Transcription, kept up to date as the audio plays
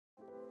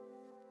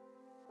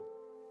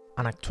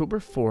On October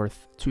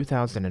 4th,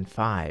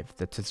 2005,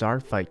 the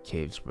Tazar Fight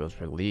Caves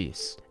was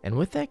released, and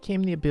with that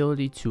came the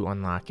ability to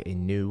unlock a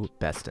new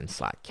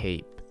best-in-slot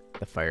cape,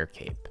 the Fire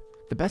Cape.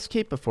 The best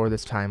cape before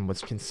this time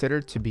was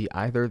considered to be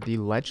either the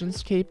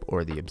Legends Cape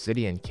or the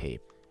Obsidian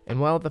Cape, and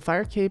while the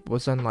Fire Cape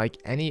was unlike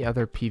any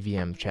other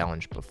PvM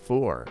challenge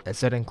before,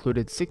 as it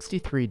included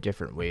 63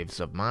 different waves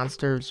of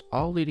monsters,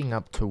 all leading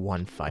up to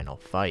one final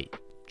fight,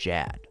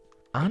 Jad.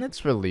 On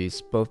its release,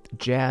 both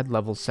Jad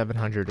level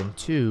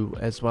 702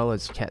 as well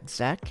as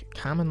Xzact,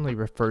 commonly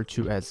referred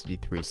to as the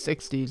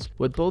 360s,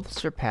 would both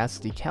surpass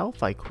the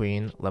Calify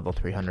Queen level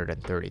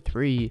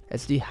 333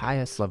 as the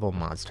highest level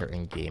monster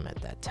in game at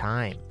that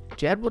time.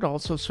 Jad would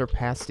also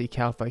surpass the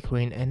Calify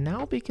Queen and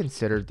now be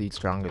considered the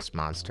strongest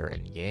monster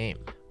in game.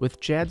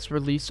 With Jad's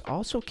release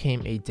also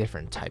came a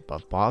different type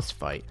of boss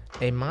fight,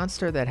 a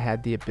monster that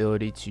had the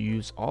ability to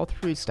use all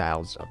three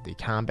styles of the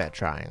combat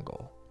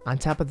triangle. On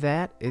top of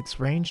that, its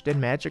ranged and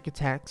magic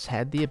attacks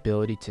had the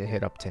ability to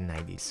hit up to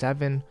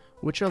 97,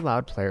 which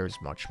allowed players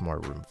much more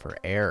room for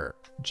error.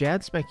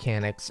 Jad's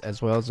mechanics,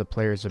 as well as the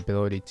player's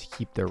ability to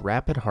keep their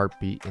rapid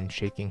heartbeat and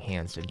shaking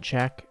hands in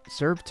check,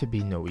 served to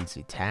be no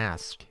easy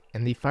task,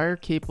 and the Fire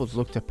Cape was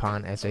looked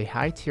upon as a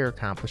high-tier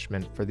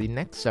accomplishment for the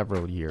next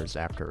several years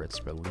after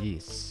its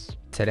release.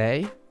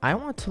 Today, I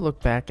want to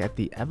look back at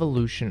the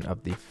evolution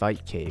of the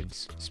Fight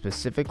Caves,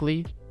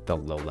 specifically the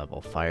low-level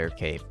Fire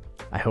Cape.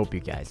 I hope you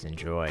guys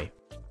enjoy.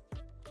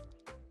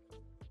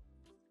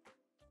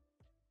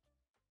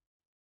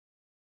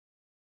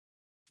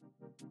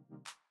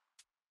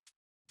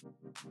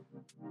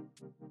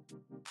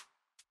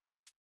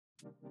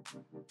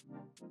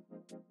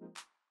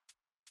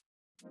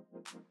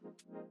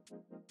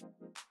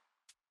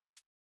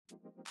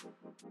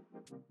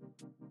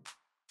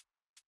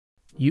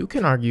 You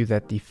can argue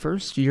that the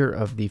first year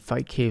of the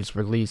Fight Caves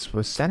release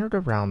was centered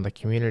around the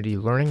community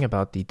learning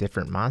about the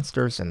different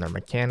monsters and their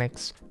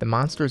mechanics, the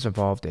monsters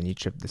involved in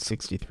each of the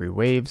 63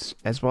 waves,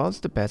 as well as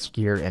the best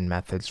gear and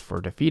methods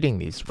for defeating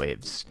these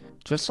waves.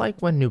 Just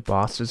like when new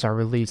bosses are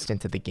released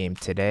into the game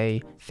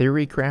today,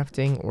 theory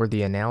crafting or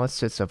the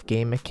analysis of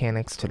game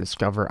mechanics to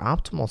discover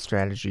optimal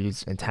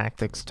strategies and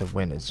tactics to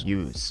win is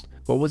used.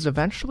 What was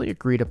eventually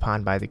agreed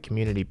upon by the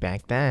community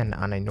back then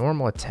on a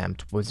normal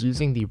attempt was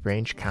using the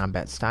ranged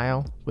combat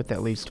style with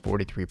at least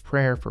 43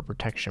 prayer for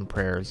protection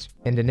prayers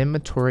and an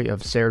inventory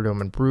of Ceridome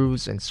and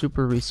Brews and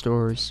super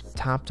restores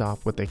topped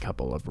off with a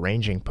couple of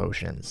ranging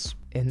potions.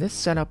 And this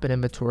setup and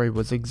inventory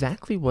was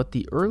exactly what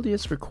the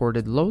earliest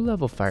recorded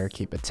low-level Fire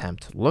Cape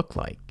attempt looked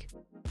like.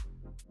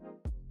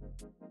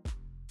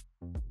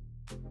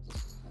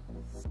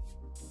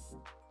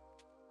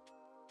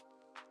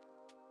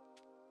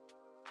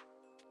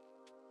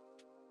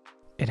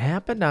 It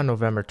happened on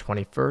November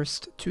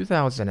 21st,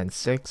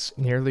 2006,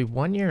 nearly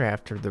 1 year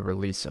after the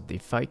release of the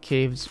Fight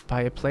Caves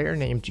by a player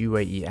named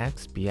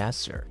UAEX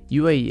BSer.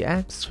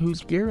 UAEX,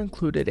 whose gear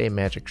included a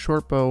magic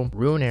shortbow,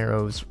 rune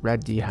arrows,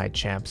 red D-high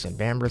chaps and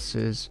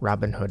vambraces,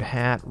 Robin Hood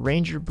hat,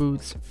 ranger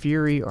boots,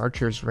 fury,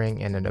 archer's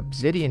ring, and an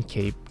obsidian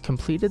cape,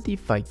 completed the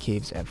Fight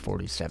Caves at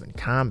 47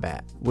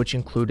 combat, which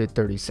included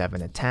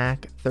 37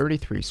 attack,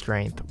 33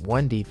 strength,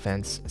 1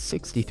 defense,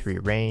 63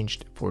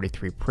 ranged,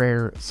 43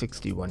 prayer,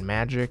 61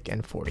 magic,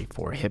 and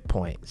 44 hit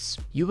points.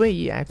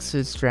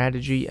 UAEX's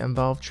strategy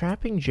involved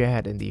trapping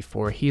Jad in the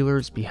 4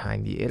 healers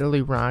behind the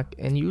Italy Rock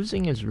and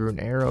using his rune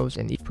arrows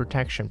and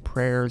protection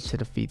prayers to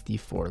defeat the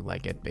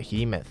 4-legged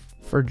behemoth.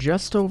 For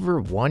just over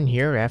 1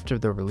 year after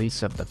the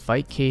release of the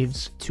Fight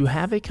Caves, to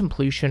have a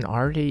completion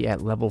already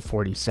at level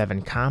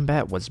 47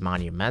 combat was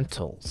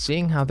monumental,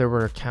 seeing how there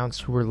were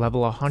accounts who were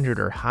level 100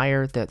 or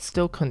higher that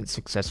still couldn't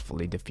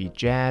successfully defeat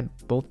Jad,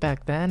 both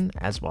back then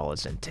as well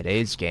as in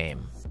today's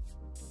game.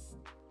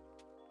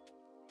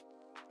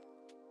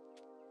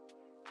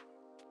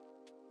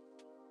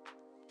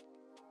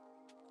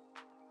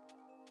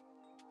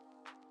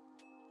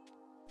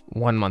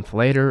 One month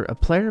later, a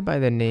player by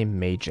the name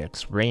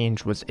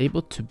Xzact was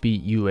able to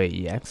beat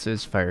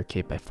UAEX's Fire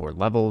Cape by 4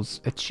 levels,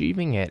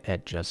 achieving it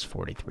at just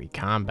 43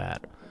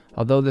 combat.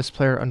 Although this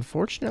player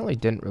unfortunately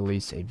didn't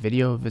release a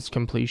video of his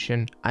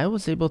completion, I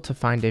was able to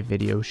find a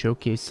video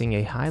showcasing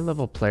a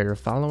high-level player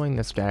following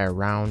this guy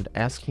around,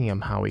 asking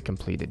him how he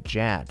completed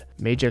Jad.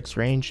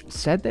 Xzact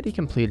said that he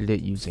completed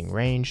it using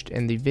ranged,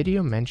 and the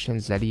video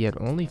mentions that he had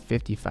only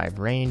 55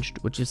 ranged,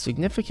 which is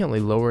significantly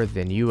lower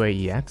than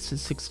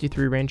UAEX's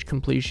 63 range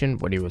completion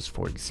when he was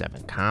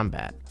 47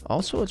 combat.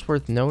 Also, it's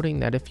worth noting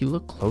that if you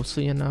look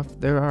closely enough,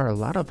 there are a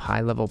lot of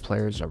high-level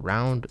players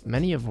around,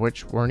 many of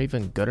which weren't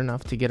even good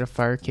enough to get a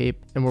Fire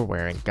Cape and were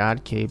wearing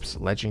God Capes,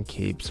 Legend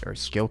Capes, or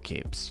Skill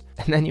Capes.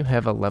 And then you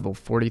have a level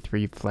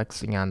 43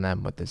 flexing on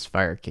them with this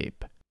Fire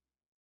Cape.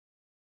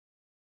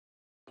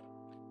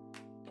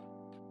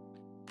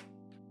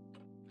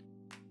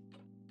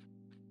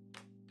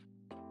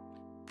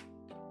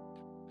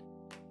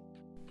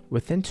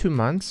 Within 2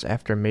 months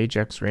after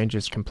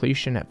Xzact's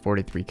completion at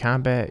 43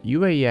 combat,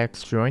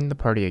 UAEX joined the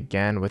party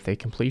again with a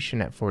completion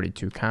at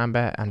 42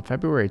 combat on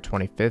February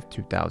 25,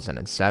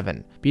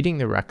 2007, beating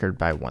the record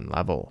by 1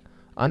 level.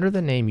 Under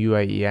the name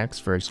UAEX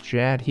for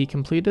Xzact, he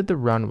completed the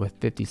run with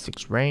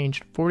 56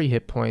 ranged, 40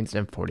 hit points,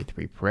 and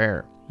 43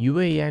 prayer.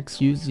 UAEX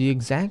used the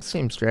exact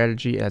same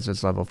strategy as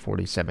his level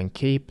 47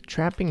 cape,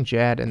 trapping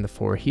Xzact and the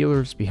 4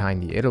 healers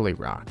behind the Italy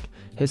rock.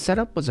 His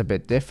setup was a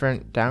bit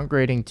different,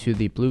 downgrading to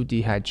the blue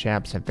d'hide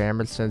chaps and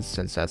Famberses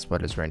since that's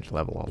what his range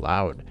level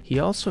allowed. He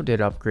also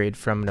did upgrade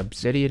from an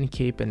obsidian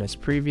cape in his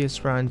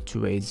previous run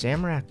to a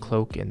Zamorak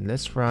cloak in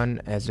this run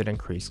as it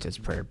increased his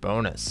prayer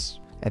bonus.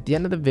 At the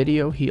end of the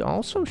video, he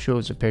also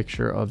shows a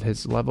picture of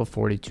his level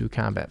 42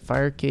 combat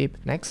fire cape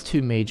next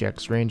to Mage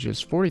X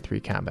Range's 43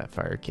 combat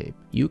fire cape.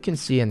 You can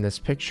see in this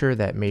picture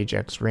that Mage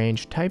X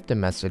Range typed a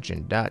message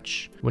in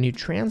Dutch. When you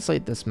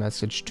translate this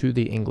message to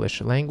the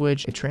English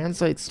language, it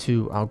translates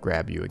to "I'll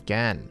grab you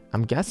again."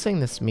 I'm guessing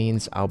this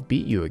means "I'll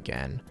beat you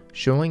again,"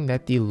 showing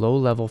that the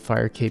low-level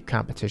fire cape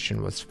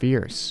competition was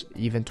fierce,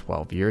 even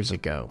 12 years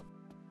ago.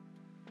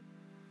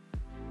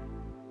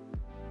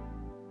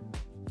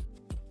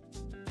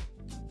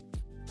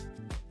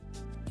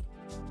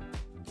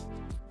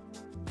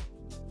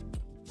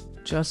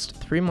 Just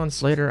 3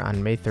 months later,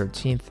 on May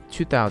 13th,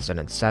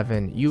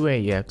 2007,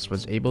 UAEX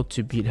was able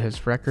to beat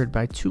his record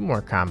by 2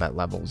 more combat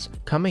levels,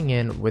 coming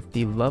in with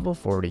the level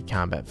 40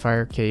 combat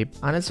fire cape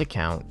on his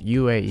account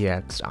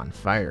UAEX on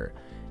fire.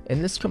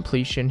 In this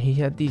completion, he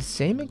had the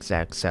same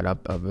exact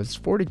setup of his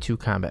 42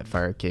 combat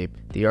fire cape,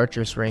 the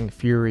Archer's Ring,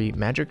 Fury,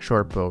 Magic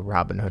Shortbow,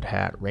 Robin Hood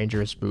hat,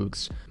 Ranger's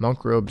boots,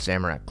 Monk robe,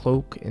 Zamorak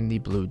cloak, and the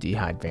blue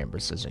d'hide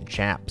Vambraces and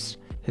chaps.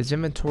 His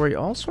inventory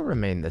also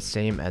remained the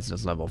same as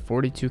his level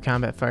 42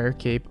 combat fire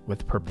cape,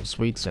 with purple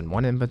sweets in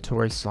 1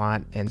 inventory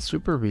slot and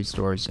super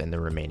restores in the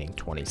remaining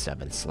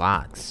 27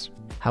 slots.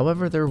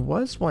 However, there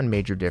was one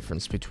major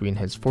difference between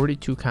his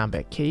 42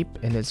 combat cape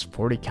and his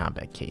 40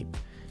 combat cape.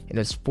 In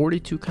his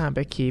 42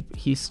 combat cape,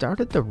 he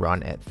started the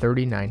run at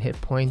 39 hit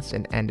points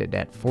and ended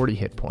at 40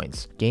 hit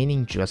points,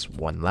 gaining just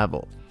 1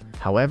 level.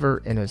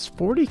 However, in his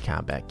 40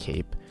 combat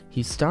cape,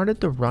 he started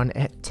the run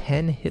at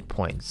 10 hit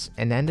points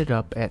and ended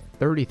up at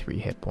 33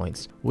 hit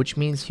points, which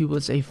means he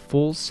was a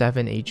full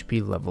 7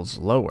 HP levels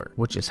lower,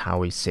 which is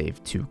how he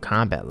saved 2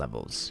 combat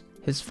levels.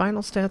 His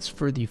final stats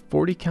for the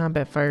 40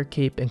 combat fire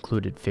cape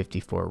included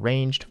 54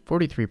 ranged,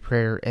 43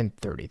 prayer, and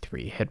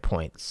 33 hit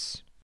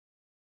points.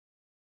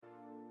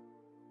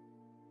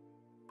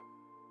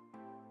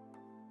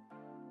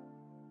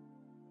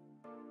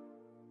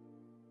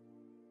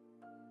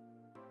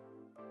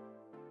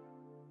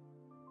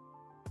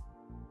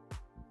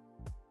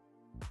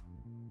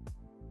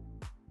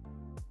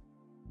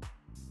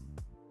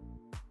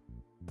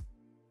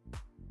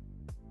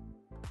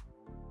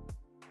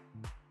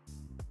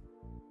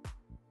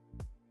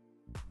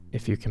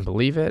 If you can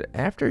believe it,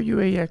 after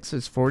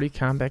UAEX's 40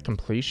 combat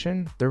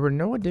completion, there were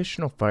no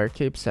additional fire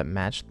capes that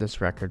matched this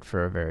record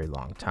for a very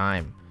long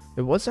time.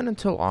 It wasn't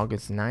until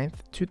August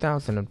 9th,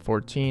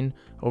 2014,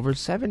 over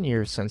 7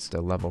 years since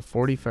the level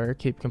 40 fire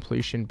cape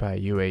completion by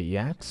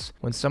UAEX,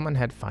 when someone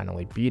had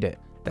finally beat it.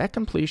 That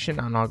completion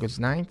on August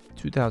 9th,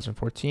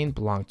 2014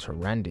 belonged to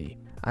Rendi.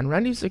 On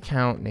Rendi's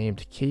account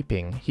named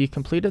Caping, he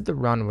completed the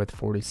run with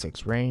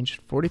 46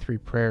 ranged, 43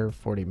 prayer,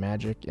 40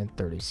 magic, and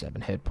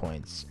 37 hit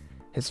points.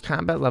 His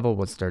combat level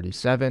was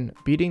 37,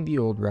 beating the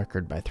old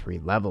record by 3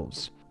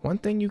 levels. One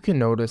thing you can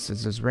notice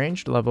is his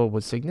ranged level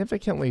was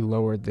significantly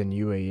lower than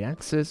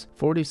UAEX's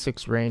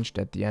 46 ranged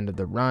at the end of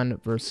the run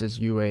versus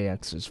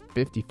UAEX's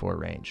 54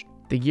 ranged.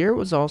 The gear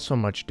was also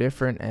much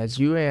different, as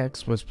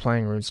UAEX was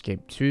playing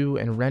RuneScape 2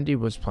 and Rendi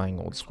was playing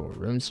old school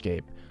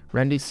RuneScape.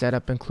 Rendi's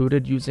setup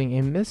included using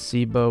a Mist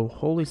Sibo,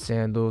 Holy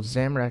Sandals,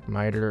 Zamorak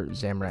Mitre,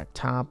 Zamorak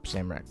Top,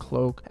 Zamorak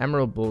Cloak,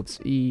 Emerald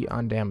Bullets E,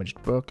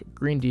 Undamaged Book,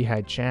 Green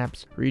d'hide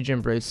Chaps,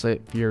 Regen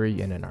Bracelet,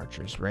 Fury, and an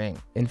Archer's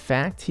Ring. In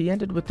fact, he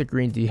ended with the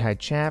Green d'hide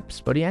Chaps,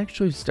 but he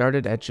actually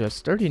started at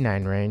just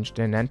 39 ranged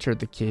and entered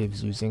the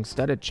caves using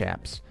Studded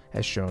Chaps,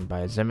 as shown by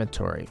his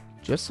inventory.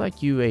 Just like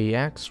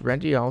UAEX,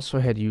 Rendi also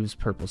had used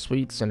purple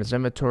sweets in his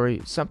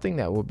inventory, something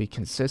that will be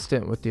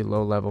consistent with the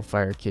low-level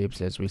fire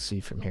capes as we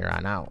see from here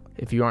on out.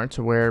 If you aren't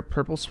aware,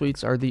 purple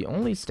sweets are the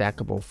only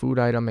stackable food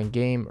item in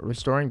game,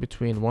 restoring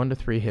between 1 to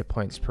 3 hit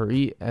points per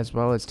eat, as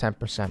well as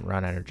 10%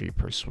 run energy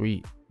per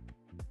sweet.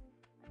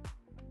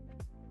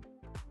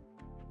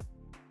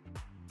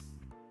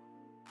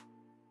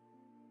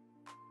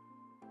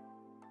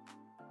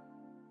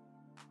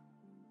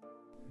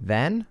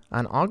 Then,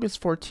 on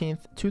August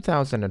 14th,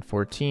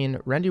 2014,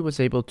 Rendi was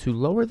able to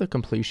lower the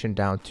completion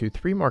down to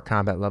 3 more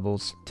combat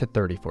levels to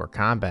 34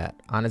 combat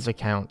on his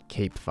account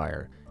Cape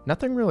Fire.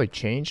 Nothing really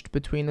changed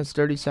between his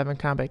 37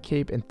 combat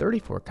cape and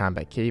 34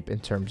 combat cape in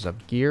terms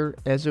of gear,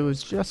 as it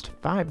was just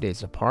 5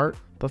 days apart,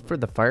 but for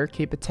the fire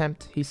cape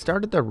attempt, he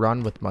started the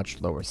run with much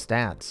lower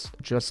stats,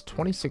 just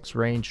 26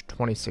 range,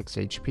 26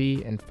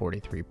 HP, and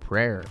 43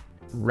 prayer.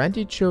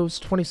 Rendi chose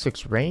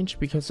 26 range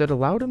because it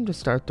allowed him to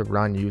start the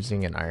run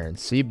using an Iron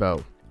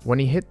Sibo. When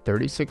he hit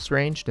 36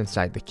 ranged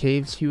inside the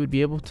caves, he would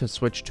be able to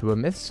switch to a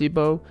Myth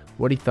Sibo,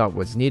 what he thought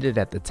was needed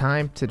at the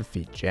time to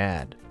defeat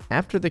Xzact.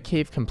 After the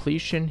cave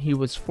completion, he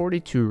was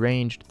 42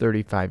 ranged,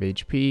 35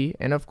 HP,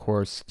 and of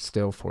course,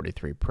 still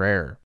 43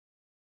 prayer.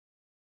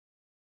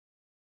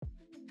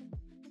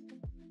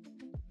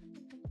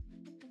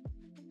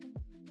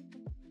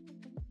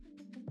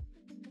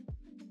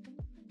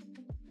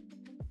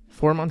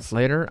 4 months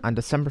later, on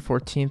December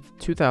 14th,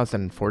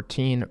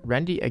 2014,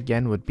 Rendi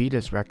again would beat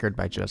his record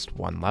by just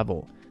one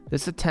level.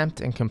 This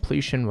attempt and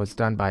completion was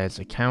done by his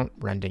account,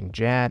 Rending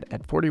Jad,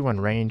 at 41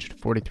 ranged,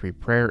 43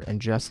 prayer,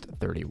 and just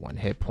 31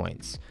 hit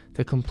points.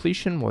 The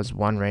completion was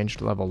 1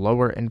 ranged level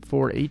lower and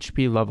 4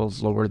 HP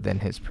levels lower than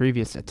his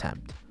previous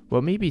attempt.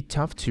 What may be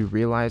tough to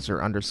realize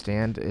or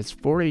understand is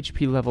 4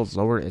 HP levels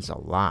lower is a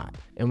lot,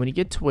 and when you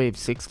get to wave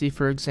 60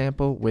 for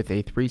example, with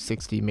a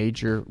 360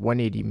 major,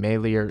 180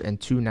 meleeer,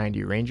 and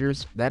 290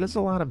 rangers, that is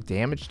a lot of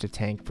damage to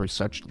tank for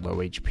such low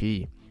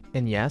HP.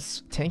 And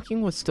yes,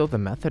 tanking was still the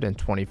method in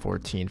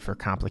 2014 for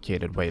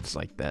complicated waves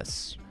like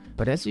this.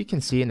 But as you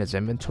can see in his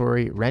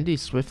inventory, Rendi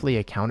swiftly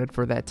accounted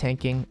for that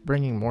tanking,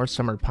 bringing more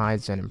summer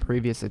pies than in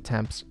previous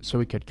attempts so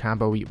he could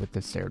combo eat with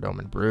the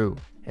Saradomin brew.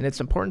 And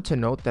it's important to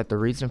note that the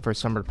reason for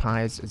summer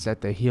pies is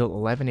that they heal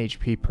 11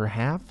 HP per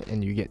half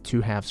and you get 2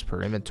 halves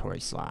per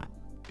inventory slot.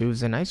 It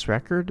was a nice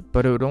record,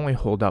 but it would only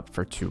hold up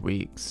for 2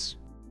 weeks.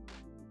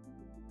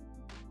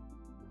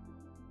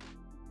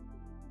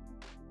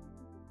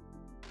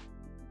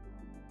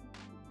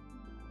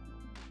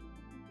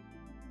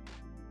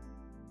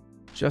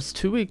 Just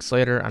 2 weeks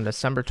later, on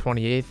December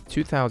 28,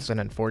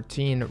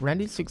 2014,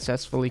 Rendi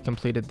successfully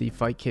completed the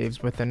Fight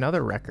Caves with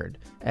another record,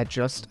 at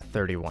just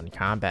 31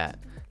 combat.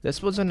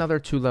 This was another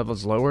 2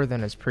 levels lower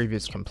than his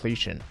previous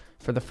completion.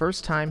 For the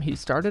first time, he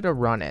started a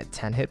run at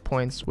 10 hit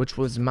points, which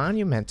was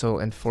monumental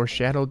and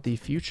foreshadowed the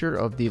future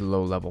of the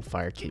low-level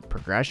Fire Cape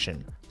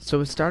progression. So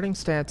his starting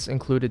stats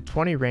included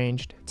 20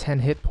 ranged, 10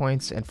 hit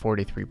points, and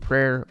 43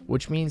 prayer,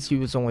 which means he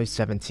was only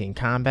 17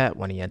 combat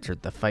when he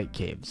entered the Fight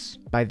Caves.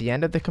 By the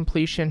end of the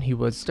completion, he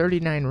was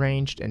 39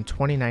 ranged and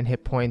 29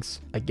 hit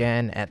points,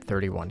 again at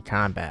 31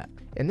 combat.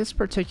 In this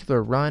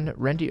particular run,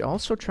 Rendi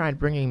also tried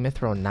bringing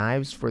Mithril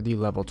knives for the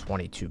level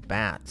 22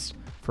 bats.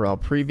 For all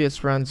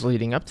previous runs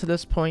leading up to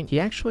this point, he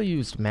actually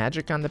used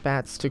magic on the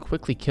bats to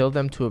quickly kill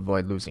them to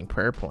avoid losing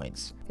prayer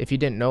points. If you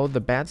didn't know, the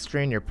bats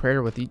drain your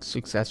prayer with each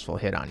successful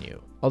hit on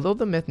you. Although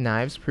the myth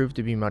knives proved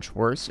to be much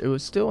worse, it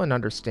was still an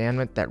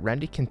understanding that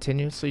Rendi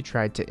continuously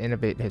tried to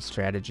innovate his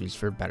strategies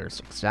for better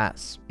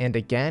success. And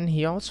again,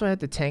 he also had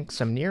to tank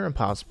some near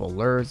impossible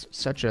lures,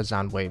 such as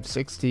on wave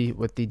 60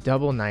 with the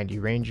double 90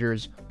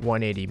 rangers,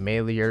 180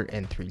 meleeer,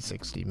 and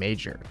 360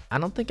 major. I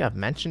don't think I've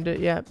mentioned it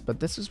yet, but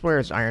this is where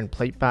his iron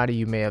plate body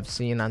you may have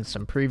seen on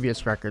some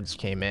previous records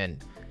came in.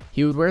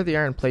 He would wear the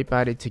iron plate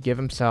body to give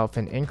himself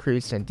an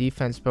increase in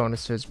defense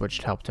bonuses, which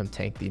helped him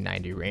tank the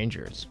 90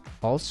 rangers.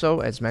 Also,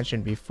 as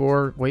mentioned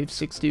before, wave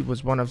 60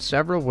 was one of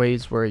several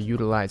ways where he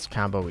utilized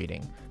combo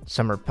eating,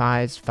 summer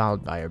pies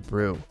followed by a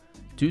brew.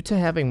 Due to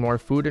having more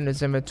food in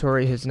his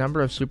inventory, his number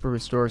of super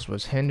restores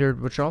was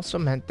hindered, which also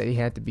meant that he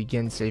had to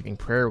begin saving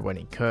prayer when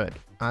he could.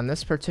 On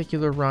this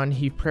particular run,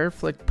 he prayer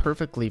flicked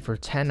perfectly for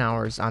 10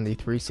 hours on the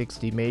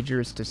 360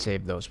 majors to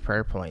save those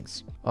prayer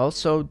points.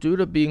 Also, due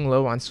to being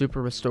low on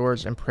super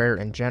restores and prayer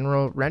in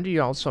general,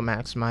 Rendi also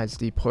maximized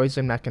the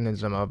poison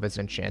mechanism of his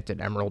enchanted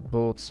emerald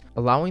bolts,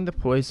 allowing the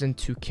poison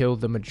to kill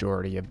the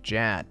majority of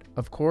Jad.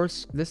 Of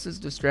course, this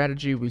is the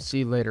strategy we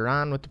see later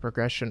on with the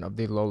progression of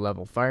the low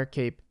level Fire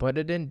Cape, but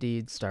it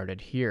indeed started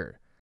here.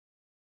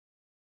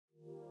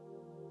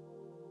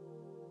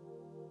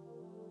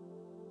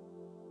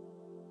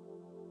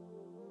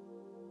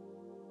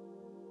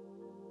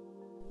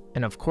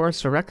 And of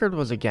course, the record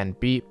was again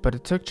beat, but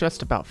it took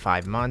just about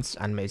 5 months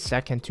on May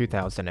 2nd,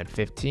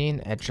 2015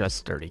 at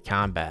just 30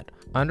 combat.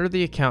 Under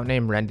the account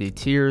name Rendi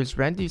Tears,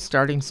 Rendi's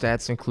starting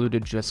stats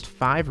included just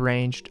 5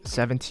 ranged,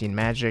 17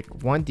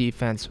 magic, 1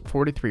 defense,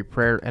 43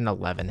 prayer, and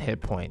 11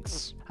 hit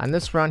points. On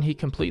this run, he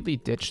completely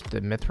ditched the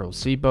Mithril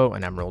Seabow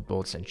and Emerald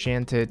Bolts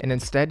Enchanted, and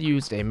instead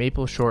used a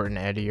Maple Short and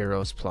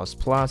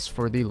Adieros++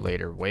 for the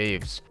later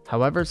waves.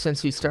 However,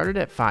 since he started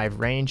at 5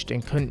 ranged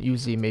and couldn't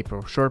use the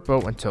Maple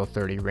Shortbow until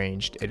 30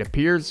 ranged, it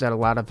appears that a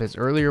lot of his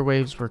earlier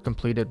waves were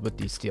completed with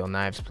the Steel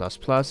Knives++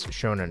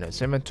 shown in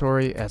his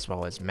inventory, as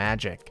well as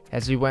magic,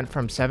 as he went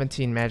from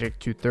 17 magic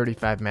to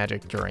 35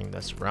 magic during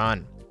this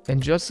run.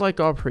 And just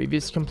like all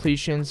previous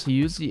completions, he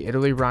used the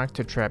Italy Rock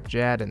to trap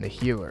Jad and the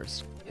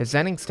healers. His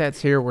ending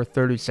stats here were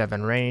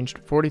 37 ranged,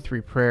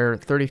 43 prayer,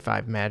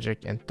 35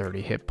 magic, and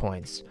 30 hit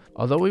points.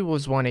 Although he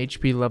was 1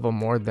 HP level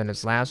more than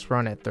his last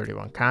run at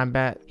 31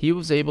 combat, he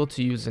was able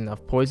to use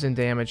enough poison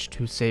damage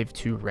to save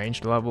 2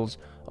 ranged levels,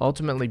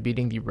 ultimately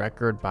beating the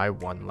record by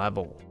 1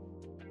 level.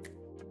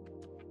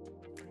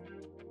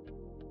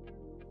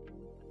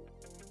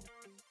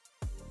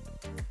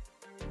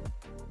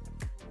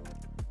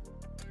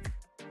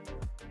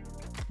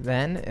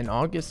 Then, in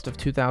August of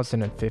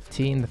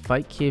 2015, the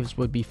Fight Caves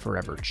would be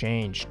forever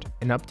changed.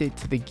 An update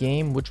to the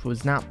game, which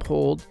was not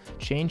pulled,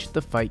 changed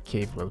the Fight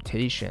Cave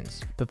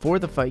rotations. Before,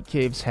 the Fight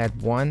Caves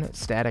had 1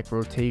 static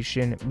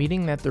rotation,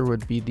 meaning that there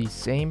would be the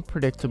same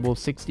predictable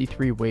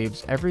 63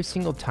 waves every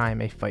single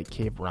time a Fight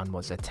Cave run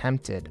was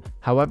attempted.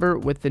 However,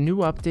 with the new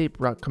update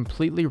brought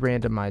completely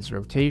randomized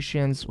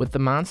rotations, with the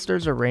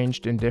monsters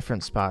arranged in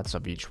different spots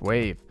of each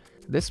wave.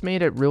 This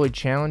made it really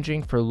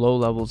challenging for low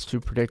levels to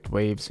predict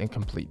waves and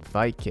complete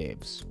fight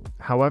caves.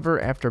 However,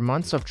 after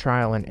months of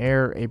trial and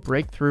error, a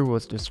breakthrough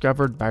was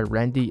discovered by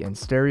Rendi and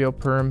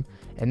Stereoperm,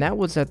 and that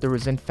was that there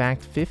was in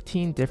fact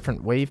 15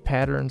 different wave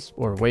patterns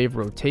or wave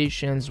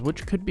rotations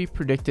which could be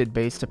predicted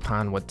based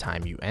upon what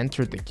time you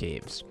entered the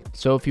caves.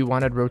 So if you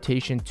wanted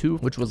rotation 2,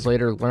 which was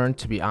later learned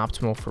to be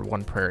optimal for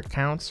one prayer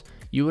accounts,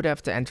 you would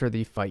have to enter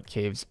the fight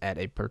caves at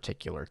a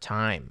particular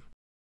time.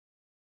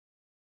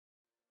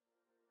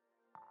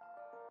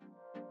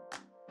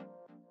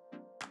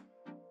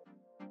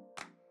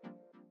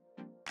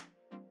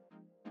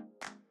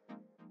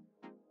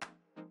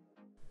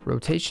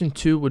 Rotation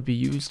 2 would be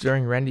used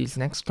during Rendi's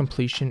next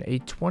completion, a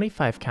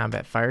 25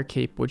 combat fire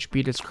cape which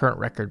beat his current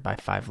record by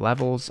 5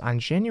 levels on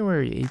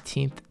January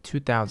 18th,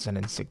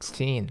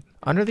 2016.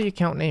 Under the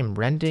account name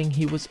Rending,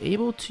 he was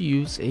able to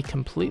use a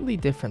completely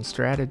different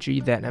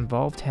strategy that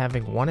involved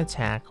having 1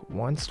 attack,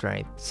 1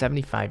 strength,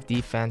 75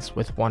 defense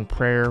with 1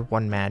 prayer,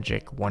 1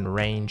 magic, 1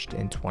 ranged,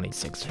 and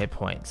 26 hit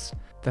points.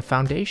 The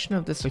foundation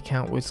of this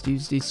account was to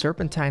use the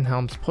Serpentine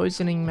Helm's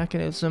poisoning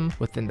mechanism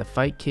within the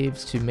fight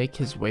caves to make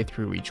his way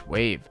through each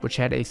wave, which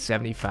had a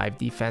 75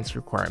 defense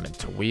requirement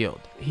to wield.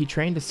 He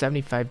trained a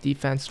 75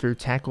 defense through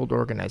tackled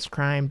organized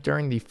crime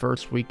during the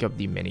first week of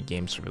the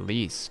minigame's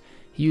release.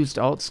 He used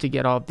ults to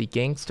get all of the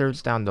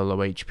gangsters down to low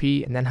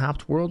HP, and then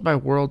hopped world by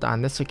world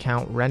on this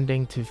account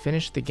Rending to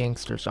finish the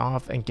gangsters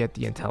off and get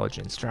the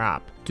intelligence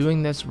drop.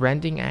 Doing this,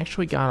 Rending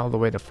actually got all the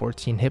way to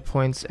 14 hit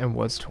points and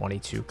was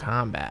 22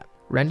 combat.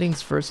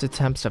 Rending's first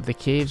attempts of the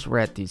caves were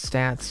at these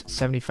stats,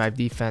 75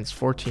 defense,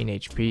 14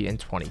 HP, and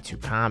 22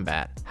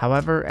 combat.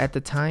 However, at the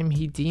time,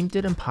 he deemed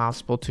it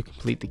impossible to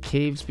complete the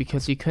caves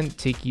because he couldn't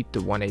take the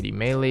 180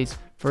 melees.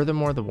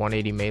 Furthermore, the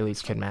 180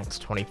 melees could max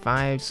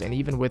 25s, and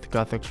even with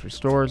Guthix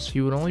restores,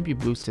 he would only be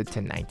boosted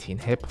to 19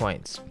 hit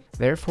points.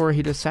 Therefore,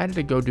 he decided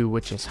to go do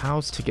Witch's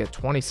House to get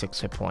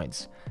 26 hit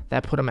points.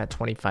 That put him at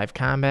 25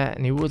 combat,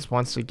 and he was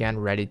once again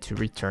ready to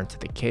return to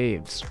the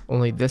caves,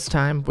 only this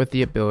time with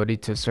the ability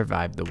to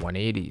survive the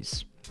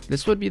 180s.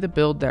 This would be the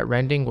build that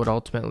Rending would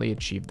ultimately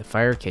achieve the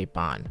fire cape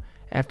on.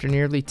 After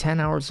nearly 10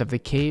 hours of the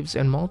caves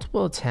and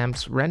multiple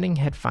attempts, Rending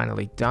had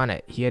finally done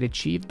it. He had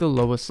achieved the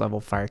lowest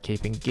level fire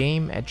cape in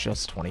game at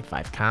just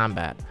 25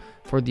 combat.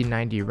 For the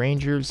 90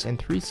 Rangers and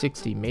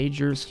 360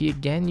 Majors, he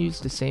again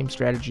used the same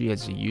strategy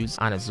as he used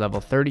on his level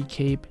 30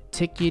 cape,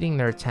 tick-eating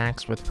their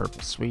attacks with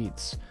purple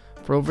sweets.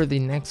 For over the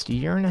next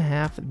year and a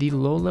half, the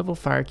low-level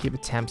fire cape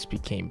attempts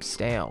became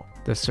stale.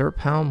 The Serp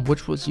Helm,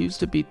 which was used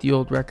to beat the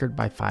old record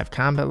by 5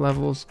 combat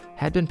levels,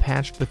 had been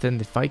patched within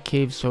the fight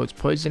cave, so its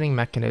poisoning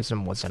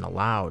mechanism wasn't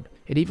allowed.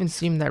 It even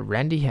seemed that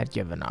Rendi had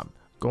given up,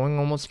 going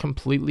almost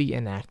completely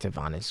inactive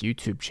on his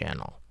YouTube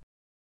channel.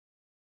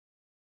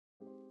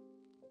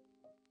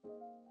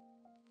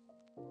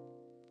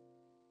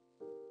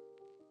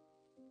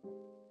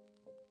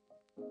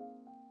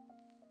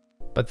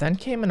 But then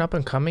came an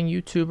up-and-coming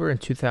YouTuber in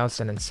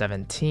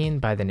 2017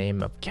 by the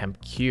name of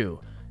KempQ,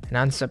 and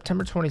on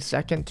September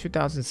 22nd,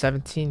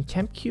 2017,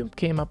 KempQ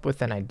came up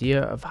with an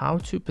idea of how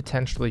to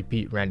potentially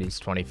beat Rendi's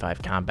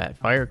 25 combat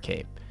fire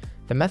cape.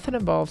 The method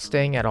involves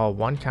staying at all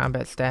 1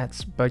 combat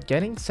stats, but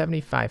getting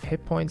 75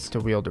 hit points to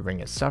wield a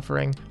Ring of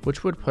Suffering,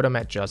 which would put him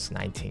at just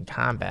 19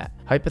 combat,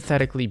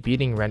 hypothetically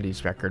beating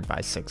Rendi's record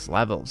by 6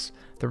 levels.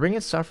 The Ring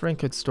of Suffering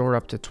could store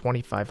up to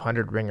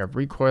 2500 Ring of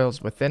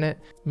Recoils within it,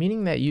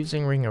 meaning that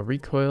using Ring of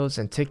Recoils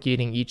and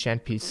tick-eating each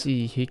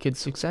NPC, he could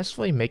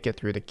successfully make it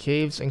through the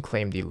caves and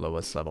claim the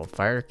lowest level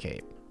fire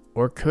cape.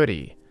 Or could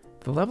he?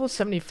 The level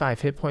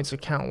 75 hit points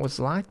account was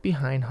locked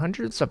behind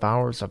hundreds of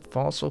hours of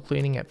falso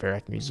cleaning at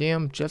Varrock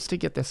Museum just to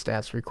get the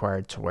stats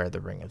required to wear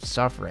the Ring of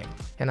Suffering.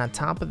 And on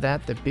top of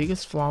that, the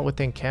biggest flaw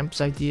within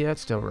Kemp's idea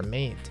still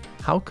remained.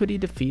 How could he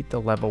defeat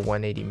the level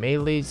 180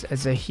 melees,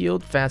 as a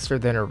healed faster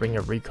than a Ring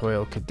of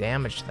Recoil could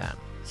damage them?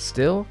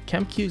 Still,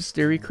 KempQ's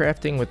theory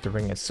crafting with the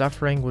Ring of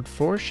Suffering would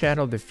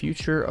foreshadow the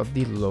future of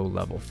the low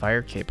level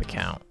fire cape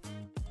account.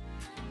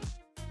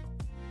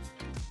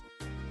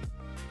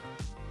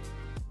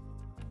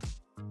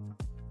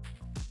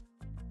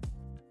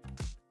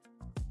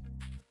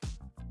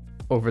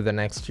 Over the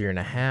next year and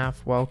a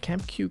half, while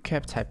KempQ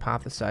kept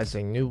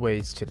hypothesizing new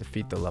ways to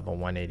defeat the level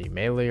 180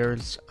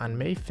 meleers, on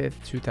May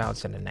 5th,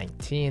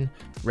 2019,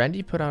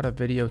 Rendi put out a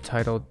video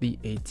titled The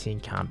 18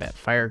 Combat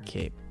Fire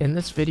Cape. In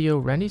this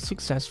video, Rendi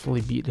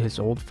successfully beat his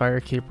old fire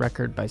cape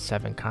record by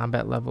 7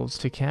 combat levels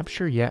to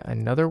capture yet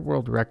another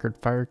world record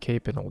fire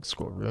cape in old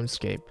school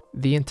RuneScape.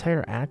 The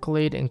entire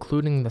accolade,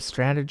 including the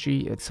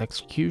strategy, its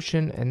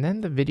execution, and then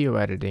the video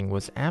editing,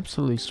 was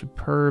absolutely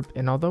superb,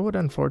 and although it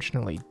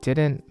unfortunately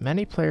didn't,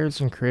 many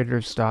players and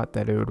creators thought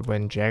that it would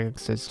win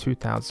Xzact's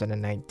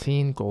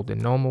 2019 Golden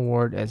Gnome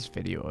Award as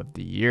Video of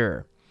the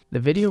Year. The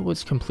video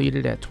was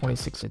completed at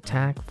 26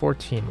 attack,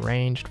 14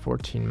 ranged,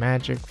 14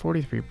 magic,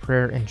 43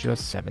 prayer, and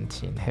just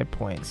 17 hit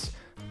points.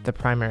 The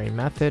primary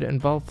method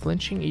involved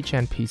flinching each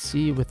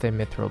NPC with a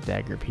Mithril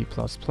Dagger P++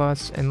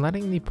 and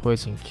letting the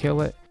poison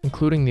kill it,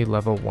 including the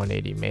level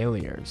 180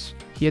 meleeers.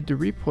 He had to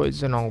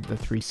repoison all of the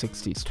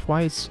 360s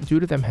twice due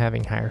to them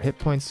having higher hit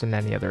points than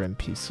any other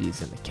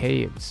NPCs in the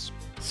caves.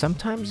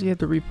 Sometimes he had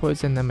to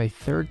repoison them a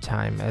third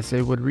time as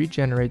they would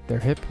regenerate their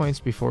hit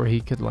points before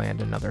he could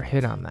land another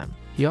hit on them.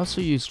 He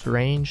also used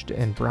ranged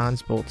and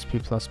bronze bolts P++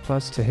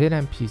 to hit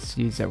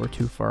NPCs that were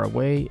too far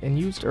away and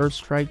used Earth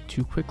Strike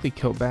to quickly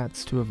kill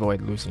bats to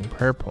avoid losing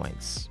prayer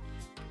points.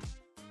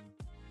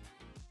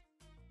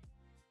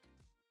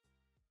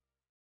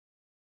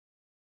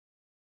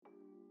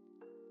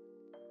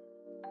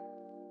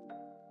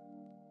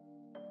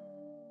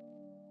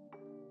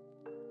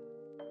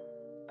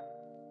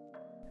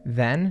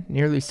 Then,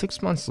 nearly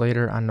 6 months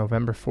later on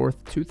November 4th,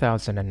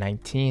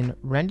 2019,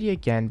 Rendi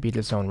again beat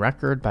his own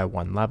record by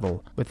 1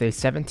 level, with a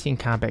 17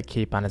 combat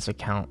cape on his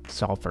account,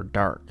 Sulfur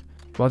Dark.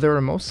 While there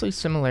were mostly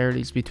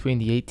similarities between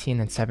the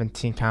 18 and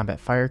 17 combat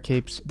fire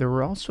capes, there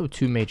were also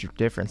 2 major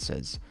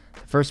differences.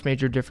 The first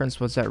major difference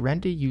was that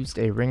Rendi used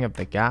a Ring of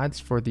the Gods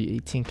for the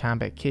 18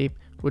 combat cape,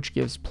 which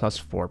gives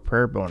 +4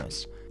 prayer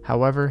bonus.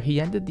 However,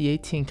 he ended the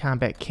 18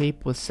 combat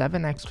cape with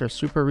 7 extra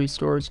super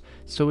restores,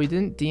 so he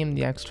didn't deem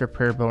the extra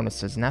prayer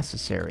bonuses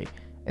necessary.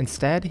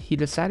 Instead, he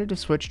decided to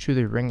switch to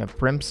the Ring of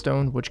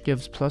Brimstone, which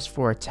gives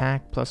 +4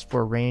 attack,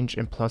 +4 range,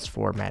 and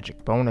 +4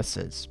 magic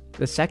bonuses.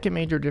 The second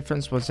major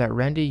difference was that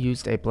Rendi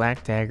used a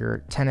Black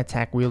Dagger 10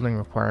 attack wielding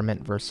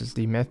requirement versus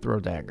the Mithril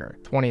Dagger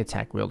 20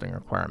 attack wielding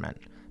requirement.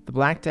 The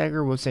Black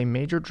Dagger was a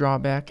major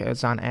drawback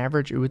as on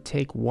average it would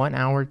take 1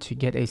 hour to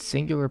get a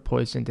singular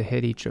poison to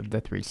hit each of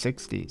the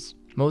 360s.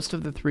 Most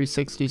of the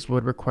 360s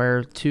would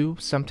require 2,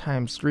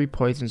 sometimes 3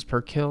 poisons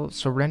per kill,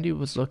 so Rendi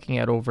was looking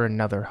at over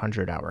another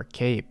 100-hour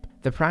cape.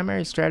 The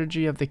primary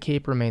strategy of the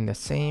cape remained the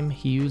same.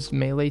 He used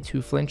melee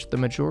to flinch the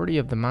majority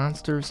of the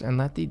monsters and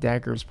let the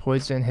dagger's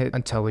poison hit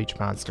until each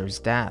monster's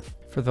death.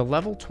 For the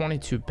level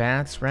 22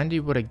 bats,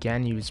 Rendi would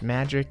again use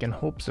magic in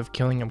hopes of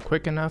killing them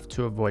quick enough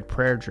to avoid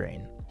prayer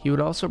drain. He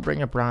would also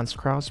bring a bronze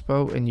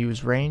crossbow and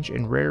use range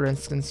in rare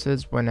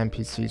instances when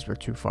NPCs were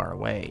too far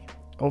away.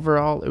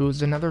 Overall, it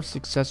was another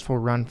successful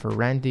run for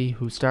Rendi,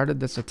 who started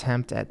this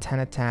attempt at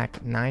 10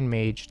 attack, 9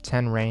 mage,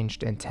 10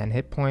 ranged, and 10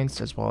 hit points,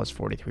 as well as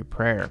 43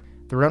 prayer.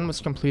 The run was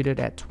completed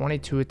at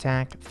 22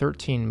 attack,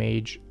 13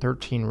 mage,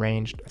 13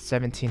 ranged,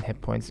 17 hit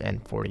points,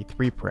 and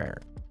 43 prayer.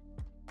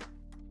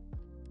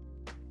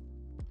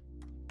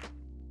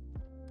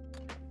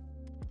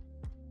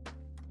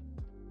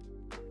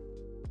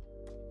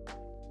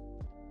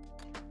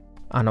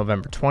 On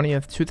November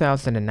 20th,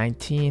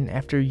 2019,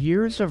 after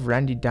years of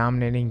Rendi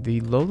dominating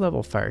the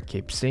low-level fire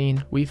cape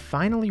scene, we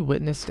finally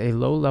witnessed a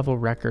low-level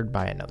record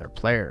by another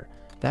player.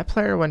 That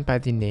player went by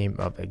the name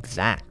of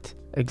Xzact.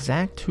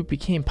 Xzact, who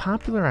became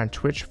popular on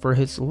Twitch for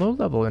his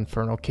low-level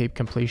Infernal Cape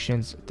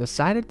completions,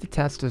 decided to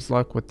test his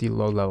luck with the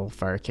low-level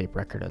fire cape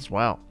record as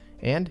well.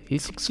 And he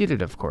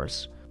succeeded, of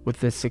course. With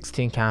this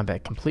 16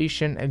 combat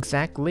completion,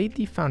 Xzact laid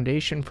the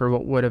foundation for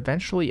what would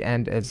eventually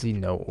end as the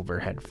no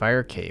overhead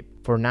fire cape.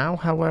 For now,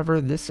 however,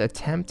 this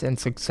attempt and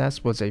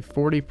success was a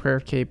 40 prayer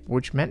cape,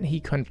 which meant he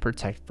couldn't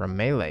protect from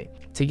melee.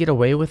 To get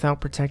away without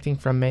protecting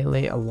from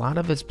melee, a lot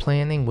of his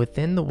planning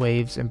within the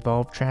waves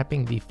involved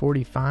trapping the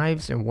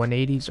 45s and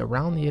 180s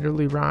around the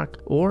Italy Rock,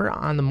 or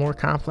on the more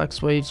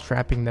complex waves,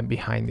 trapping them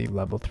behind the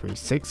level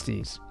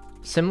 360s.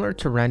 Similar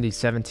to Rendi's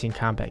 17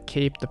 combat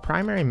cape, the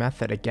primary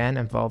method again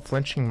involved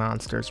flinching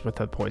monsters with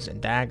a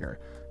poison dagger.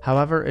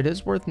 However, it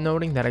is worth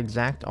noting that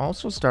Xzact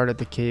also started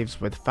the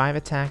caves with 5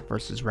 attack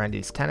versus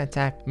Rendi's 10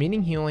 attack,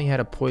 meaning he only had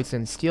a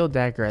poison steel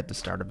dagger at the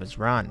start of his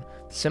run.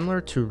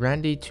 Similar to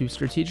Rendi, to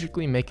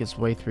strategically make his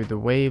way through the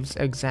waves,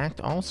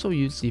 Xzact also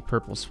used the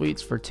purple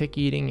sweets for tick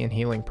eating and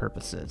healing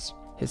purposes.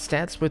 His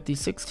stats with the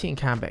 16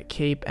 combat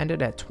cape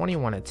ended at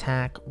 21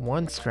 attack,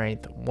 1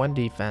 strength, 1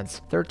 defense,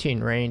 13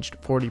 ranged,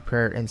 40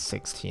 prayer, and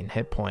 16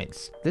 hit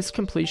points. This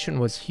completion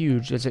was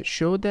huge as it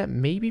showed that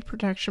maybe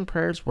protection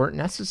prayers weren't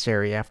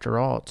necessary after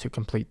all to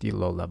complete the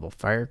low level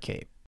fire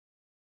cape.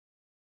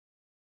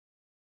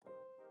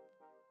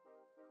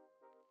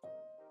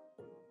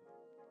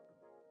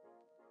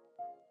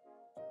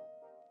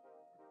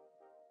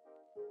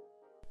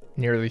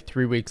 Nearly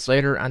 3 weeks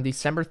later, on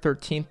December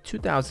 13th,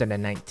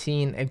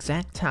 2019,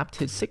 Xzact topped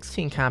his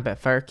 16 combat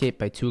fire cape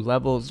by 2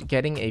 levels,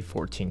 getting a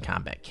 14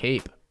 combat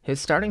cape.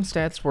 His starting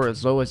stats were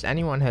as low as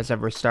anyone has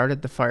ever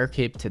started the fire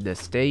cape to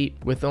this date,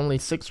 with only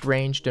 6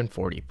 ranged and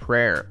 40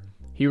 prayer.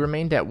 He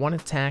remained at 1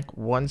 attack,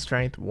 1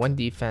 strength, 1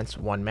 defense,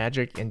 1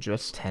 magic, and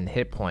just 10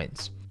 hit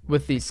points.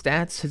 With these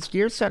stats, his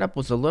gear setup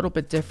was a little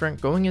bit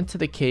different, going into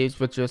the caves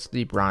with just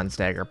the Bronze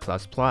Dagger++.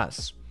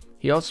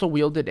 He also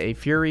wielded a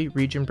Fury,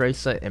 Regen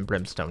Bracelet, and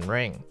Brimstone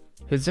Ring.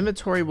 His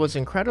inventory was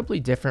incredibly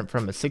different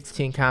from a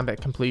 16 combat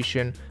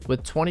completion,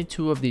 with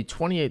 22 of the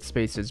 28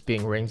 spaces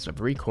being rings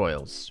of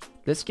recoils.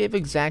 This gave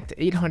Xzact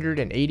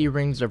 880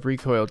 rings of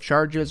recoil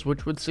charges,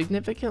 which would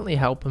significantly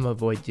help him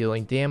avoid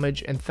dealing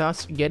damage and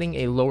thus getting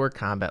a lower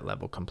combat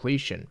level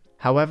completion.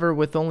 However,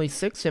 with only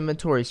 6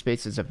 inventory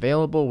spaces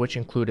available, which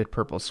included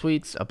purple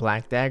sweets, a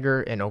black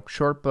dagger, an oak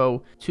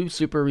shortbow, 2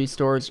 super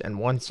restores, and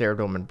 1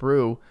 Ceridome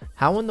brew,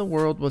 how in the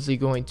world was he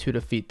going to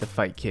defeat the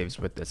fight caves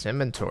with this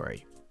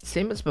inventory?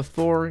 Same as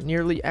before,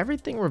 nearly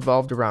everything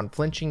revolved around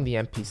flinching the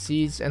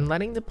NPCs and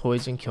letting the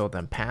poison kill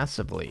them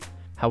passively.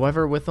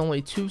 However, with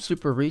only 2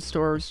 super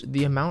restores,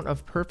 the amount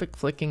of perfect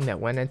flicking that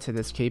went into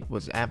this cape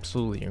was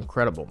absolutely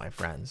incredible, my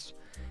friends.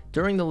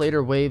 During the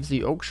later waves,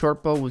 the oak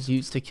shortbow was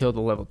used to kill the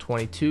level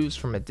 22s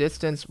from a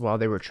distance while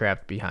they were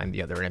trapped behind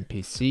the other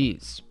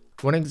NPCs.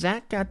 When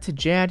Xzact got to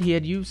Jad, he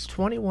had used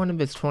 21 of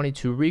his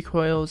 22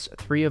 recoils,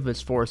 3 of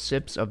his 4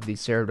 sips of the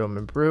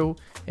Ceridome brew,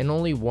 and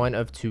only 1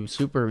 of 2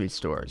 super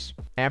restores.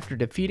 After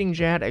defeating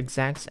Jad,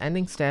 Xzact's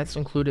ending stats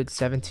included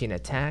 17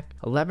 attack,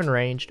 11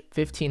 ranged,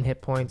 15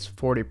 hit points,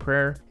 40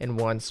 prayer, and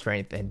 1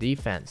 strength and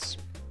defense.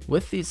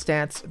 With these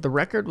stats, the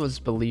record was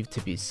believed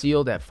to be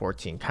sealed at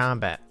 14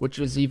 combat, which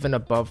was even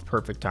above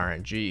perfect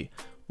RNG,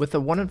 with a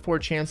 1 in 4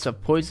 chance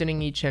of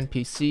poisoning each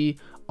NPC,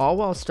 all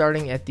while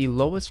starting at the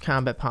lowest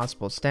combat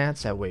possible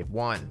stats at wave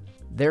 1.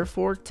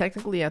 Therefore,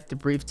 technically at the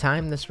brief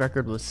time this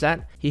record was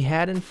set, he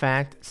had in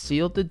fact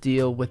sealed the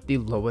deal with the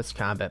lowest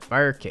combat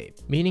fire cape,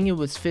 meaning it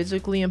was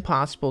physically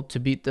impossible to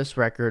beat this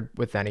record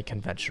with any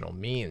conventional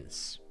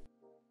means.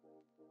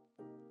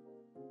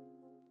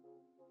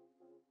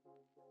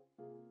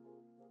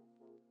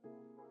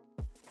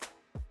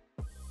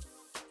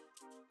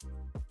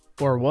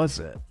 Or was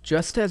it?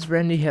 Just as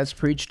Rendi has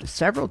preached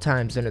several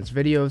times in his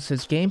videos,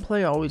 his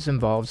gameplay always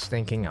involves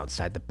thinking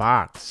outside the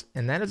box,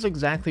 and that is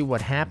exactly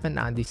what happened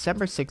on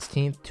December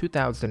 16,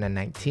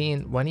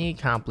 2019 when he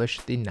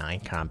accomplished the 9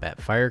 combat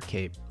fire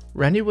cape.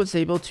 Rendi was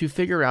able to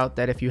figure out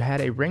that if you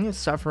had a Ring of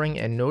Suffering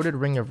and noted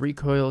Ring of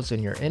Recoils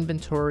in your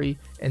inventory,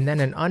 and then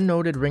an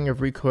unnoted Ring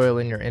of Recoil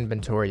in your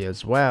inventory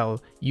as well,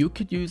 you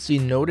could use the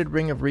noted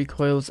Ring of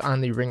Recoils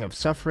on the Ring of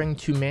Suffering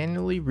to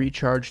manually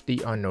recharge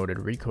the unnoted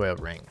recoil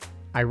ring.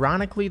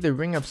 Ironically, the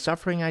Ring of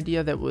Suffering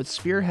idea that was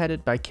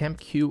spearheaded by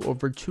KempQ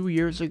over 2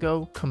 years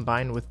ago,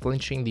 combined with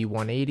flinching the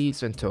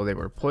 180s until they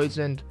were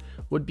poisoned,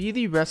 would be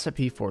the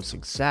recipe for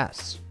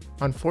success.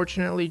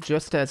 Unfortunately,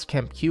 just as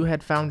KempQ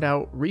had found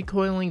out,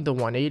 recoiling the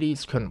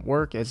 180s couldn't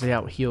work as they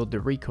out-healed the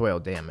recoil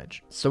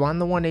damage, so on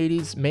the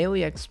 180s,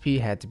 melee XP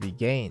had to be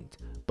gained.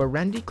 But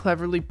Rendi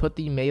cleverly put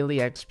the melee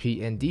XP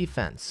in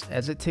defense,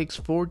 as it takes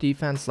 4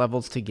 defense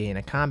levels to gain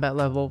a combat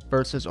level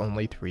versus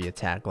only 3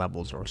 attack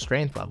levels or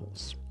strength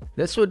levels.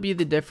 This would be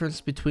the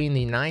difference between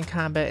the 9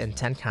 combat and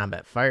 10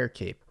 combat fire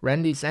cape.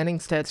 Rendi's ending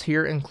stats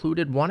here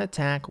included 1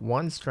 attack,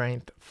 1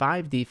 strength,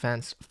 5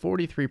 defense,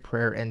 43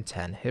 prayer, and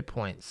 10 hit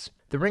points.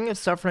 The Ring of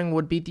Suffering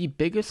would be the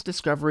biggest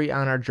discovery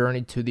on our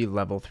journey to the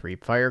level 3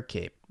 fire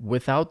cape.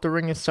 Without the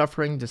Ring of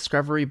Suffering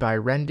discovery by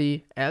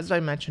Rendi, as I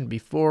mentioned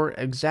before,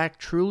 Xzact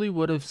truly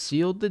would have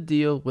sealed the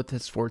deal with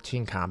his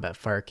 14 combat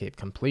fire cape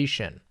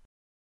completion.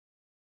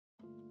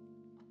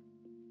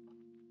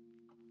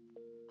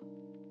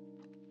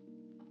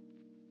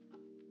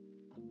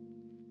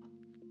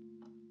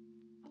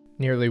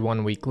 Nearly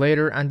 1 week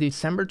later, on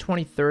December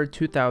 23,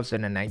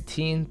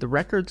 2019, the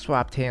record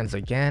swapped hands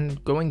again,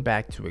 going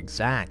back to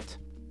Xzact.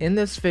 In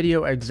this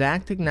video,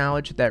 Xzact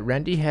acknowledged that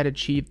Rendi had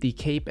achieved the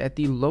cape at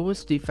the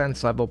lowest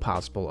defense level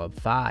possible of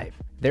 5.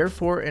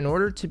 Therefore, in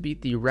order to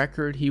beat the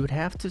record, he would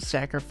have to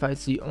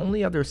sacrifice the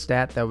only other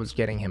stat that was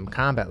getting him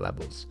combat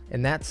levels,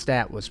 and that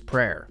stat was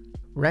prayer.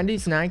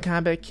 Rendi's 9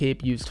 combat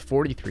cape used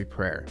 43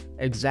 prayer.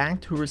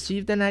 Xzact, who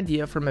received an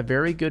idea from a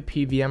very good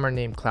PVMer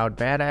named Cloud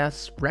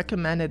Badass,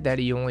 recommended that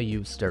he only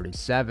use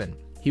 37.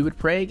 He would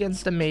pray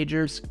against the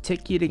majors,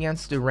 tick eat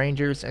against the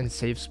rangers, and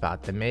safe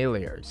spot the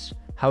meleeers.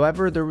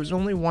 However, there was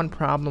only one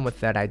problem with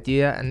that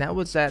idea, and that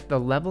was that the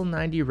level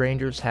 90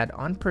 rangers had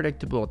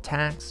unpredictable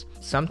attacks,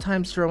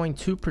 sometimes throwing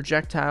 2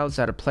 projectiles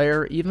at a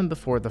player even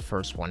before the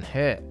first one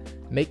hit,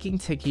 making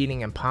tick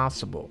eating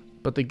impossible.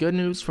 But the good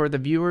news for the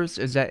viewers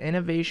is that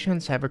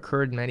innovations have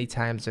occurred many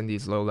times in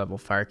these low-level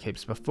fire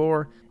capes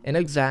before, and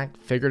Xzact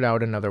figured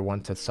out another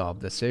one to solve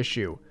this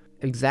issue.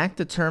 Xzact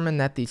determined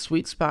that the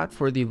sweet spot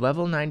for the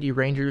level 90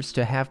 rangers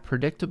to have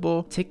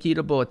predictable,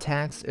 tick-eatable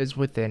attacks is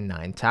within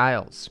 9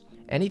 tiles.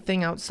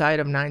 Anything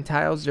outside of 9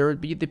 tiles, there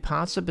would be the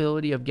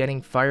possibility of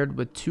getting fired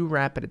with 2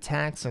 rapid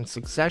attacks in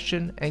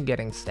succession and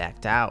getting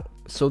stacked out.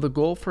 So the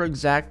goal for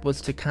Xzact was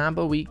to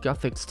combo eat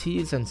Guthix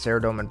Teas and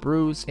Ceridome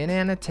brews in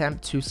an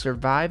attempt to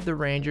survive the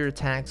ranger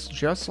attacks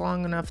just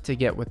long enough to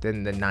get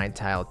within the 9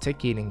 tile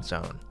tick eating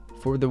zone.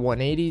 For the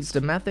 180s, the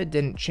method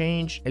didn't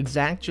change,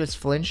 Xzact just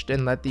flinched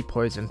and let the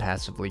poison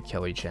passively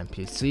kill each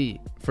NPC.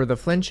 For the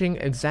flinching,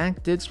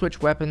 Xzact did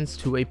switch weapons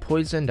to a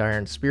poisoned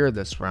iron spear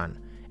this run.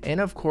 And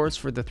of course,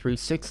 for the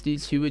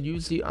 360s, he would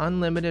use the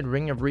unlimited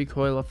Ring of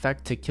Recoil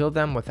effect to kill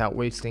them without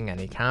wasting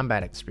any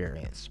combat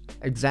experience.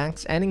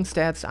 Xzact's ending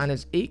stats on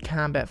his 8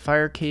 combat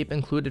fire cape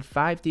included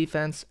 5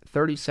 defense,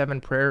 37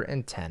 prayer,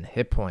 and 10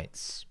 hit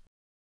points.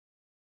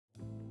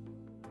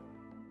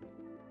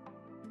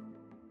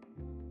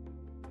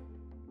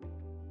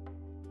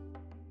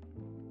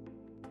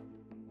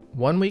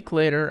 1 week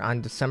later,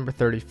 on December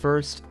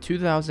 31st,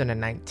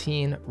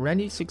 2019,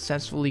 Rendi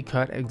successfully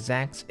cut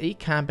Xzact's 8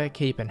 combat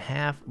cape in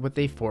half with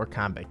a 4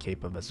 combat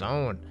cape of his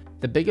own.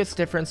 The biggest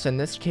difference in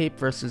this cape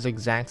versus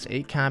Xzact's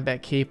 8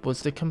 combat cape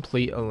was the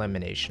complete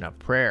elimination of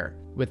prayer.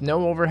 With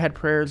no overhead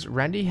prayers,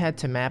 Rendi had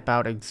to map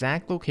out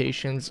exact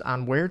locations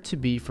on where to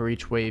be for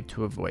each wave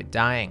to avoid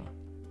dying.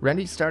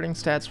 Rendi's starting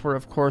stats were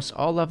of course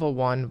all level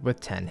 1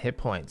 with 10 hit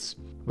points.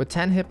 With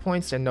 10 hit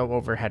points and no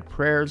overhead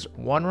prayers,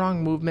 one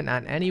wrong movement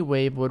on any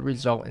wave would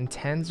result in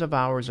tens of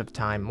hours of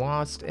time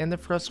lost and the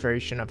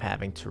frustration of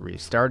having to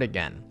restart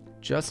again.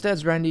 Just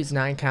as Rendi's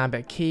 9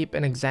 combat cape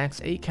and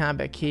Xzact's 8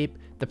 combat cape,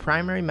 the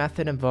primary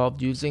method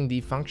involved using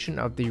the function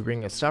of the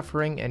Ring of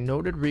Suffering and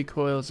noted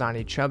recoils on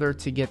each other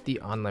to get the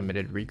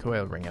unlimited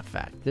recoil ring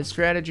effect. This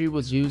strategy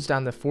was used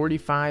on the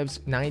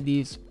 45s,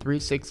 90s,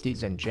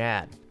 360s, and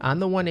Jad. On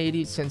the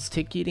 180s, since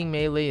tick-eating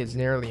melee is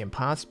nearly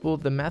impossible,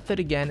 the method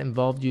again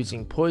involved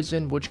using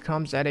poison, which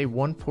comes at a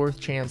 1/4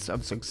 chance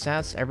of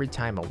success every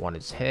time a 1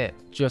 is hit.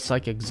 Just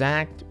like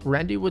Xzact,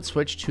 Rendi would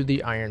switch to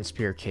the Iron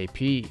Spear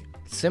KP.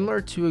 Similar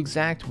to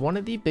Xzact, one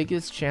of the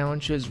biggest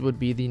challenges would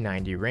be the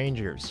 90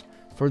 Rangers.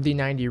 For the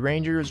 90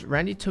 Rangers,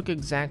 Rendi took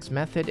Xzact's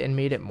method and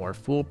made it more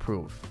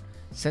foolproof.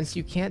 Since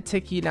you can't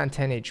tick eat on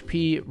 10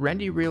 HP,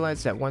 Rendi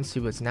realized that once he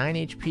was 9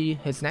 HP,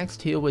 his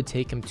next heal would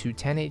take him to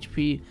 10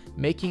 HP,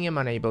 making him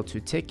unable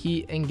to tick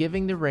eat and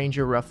giving the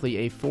Ranger roughly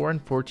a 4 in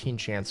 14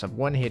 chance of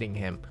one-hitting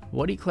him.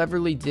 What he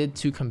cleverly did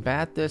to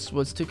combat this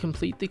was to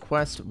complete the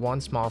quest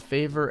One Small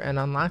Favor and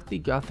unlock the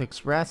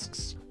Guthix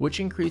Rests, which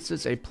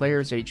increases a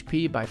player's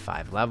HP by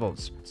 5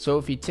 levels. So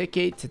if he tick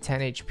ate to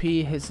 10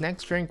 HP, his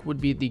next drink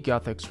would be the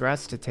Guthix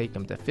Rest to take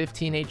him to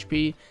 15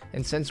 HP,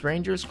 and since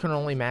Rangers can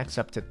only max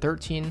up to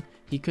 13,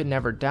 he could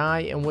never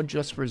die and would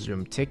just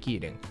resume tick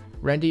eating.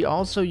 Rendi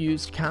also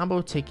used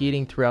combo tick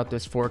eating throughout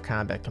this 4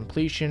 combat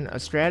completion, a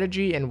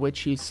strategy in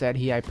which he said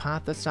he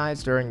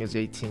hypothesized during his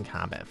 18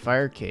 combat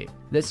fire cape.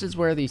 This is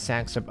where the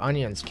sacks of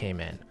onions came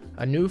in,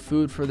 a new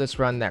food for this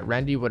run that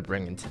Rendi would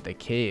bring into the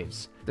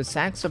caves. The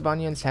sacks of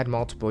onions had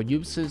multiple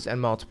uses and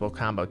multiple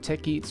combo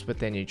tick eats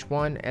within each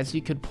one, as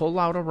you could pull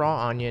out a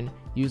raw onion,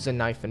 use a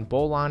knife and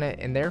bowl on it,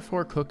 and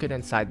therefore cook it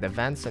inside the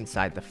vents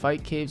inside the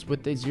fight caves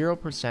with a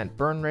 0%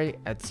 burn rate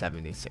at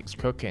 76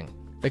 cooking.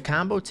 The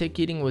combo tick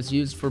eating was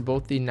used for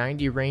both the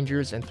 90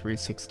 Rangers and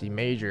 360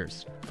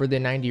 Majors. For the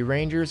 90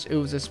 Rangers, it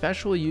was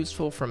especially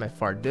useful from a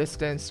far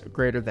distance,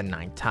 greater than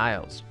 9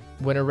 tiles.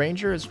 When a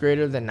Ranger is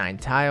greater than 9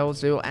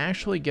 tiles, it will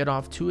actually get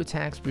off 2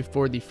 attacks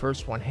before the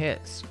first one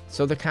hits.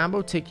 So the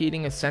combo tick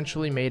eating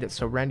essentially made it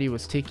so Rendi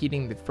was tick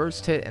eating the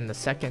first hit and the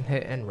second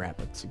hit in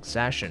rapid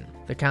succession.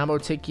 The combo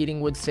tick eating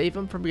would save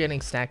him from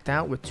getting stacked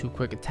out with 2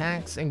 quick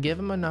attacks and give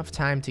him enough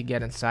time to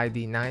get inside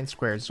the 9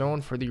 square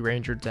zone for the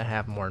Ranger to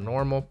have more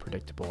normal,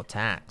 predictable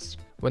attacks.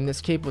 When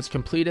this cape was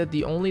completed,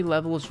 the only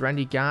levels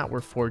Rendi got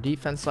were 4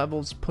 defense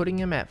levels, putting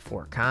him at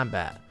 4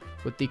 combat.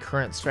 With the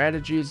current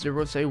strategies, there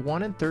was a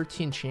 1 in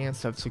 13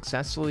 chance of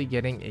successfully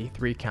getting a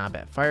 3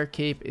 combat fire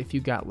cape if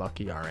you got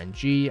lucky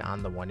RNG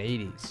on the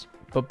 180s.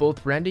 But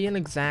both Rendi and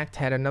Xzact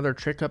had another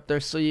trick up their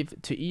sleeve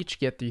to each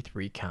get the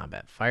 3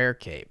 combat fire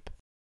cape.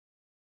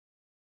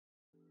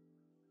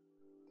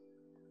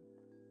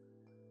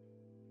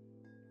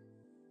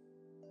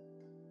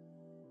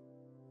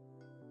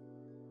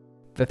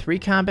 The 3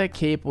 combat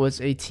cape was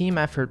a team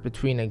effort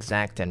between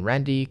Xzact and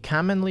Rendi,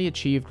 commonly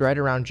achieved right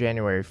around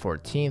January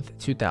 14th,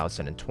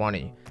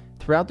 2020.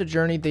 Throughout the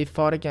journey, they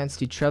fought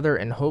against each other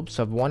in hopes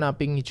of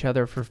one-upping each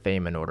other for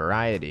fame and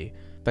notoriety.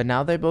 But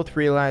now they both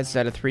realized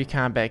that a 3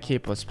 combat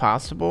cape was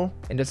possible,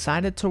 and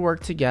decided to work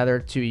together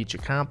to each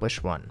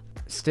accomplish one.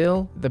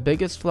 Still, the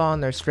biggest flaw in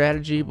their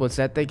strategy was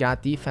that they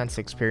got defense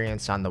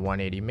experience on the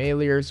 180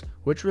 meleers,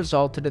 which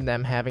resulted in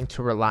them having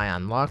to rely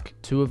on luck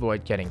to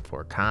avoid getting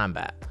 4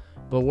 combat.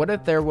 But what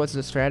if there was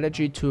a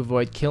strategy to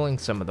avoid killing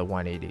some of the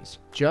 180s,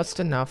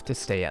 just enough to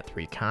stay at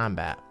 3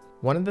 combat?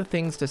 One of the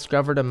things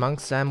discovered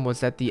amongst them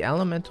was that the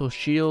elemental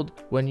shield,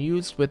 when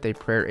used with a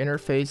prayer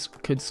interface,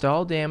 could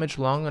stall damage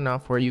long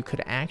enough where you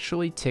could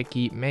actually tick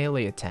eat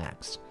melee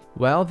attacks.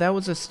 Well, that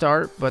was a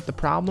start, but the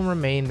problem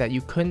remained that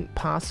you couldn't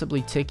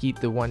possibly tick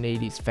eat the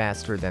 180s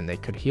faster than they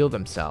could heal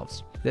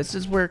themselves. This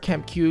is where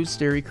KempQ's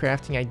theory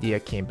crafting idea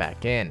came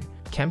back in.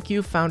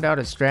 KempQ found out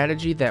a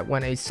strategy that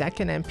when a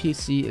second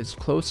NPC is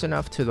close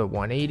enough to the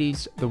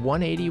 180s, the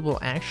 180 will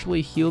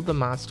actually heal the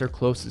monster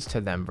closest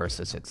to them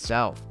versus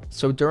itself.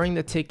 So during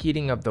the tick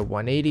eating of the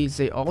 180s,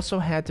 they also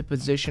had to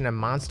position a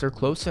monster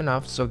close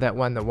enough so that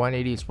when the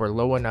 180s were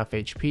low enough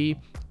HP,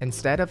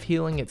 instead of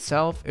healing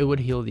itself, it would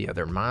heal the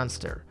other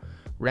monster.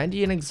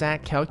 Rendi and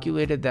Xzact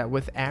calculated that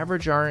with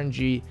average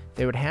RNG,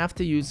 they would have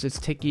to use this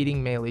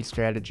tick-eating melee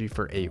strategy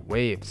for 8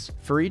 waves.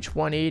 For each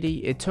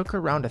 180, it took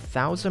around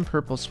 1,000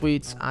 purple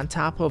sweets on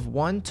top of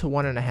 1 to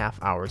 1.5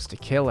 hours to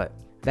kill it.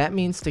 That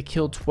means to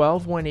kill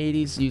 12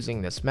 180s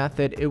using this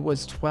method, it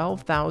was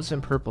 12,000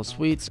 purple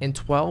sweets in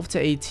 12 to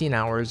 18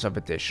 hours of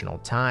additional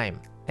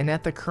time. And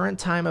at the current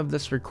time of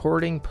this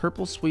recording,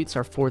 purple suites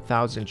are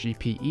 4,000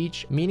 GP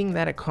each, meaning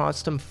that it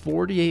cost him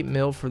 48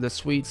 mil for the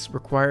suites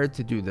required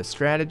to do the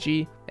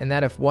strategy, and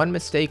that if one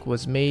mistake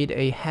was made,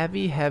 a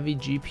heavy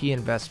GP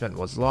investment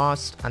was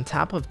lost, on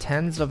top of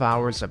tens of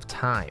hours of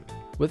time.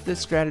 With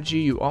this strategy,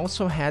 you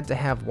also had to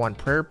have one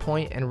prayer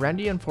point, and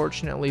Rendi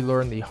unfortunately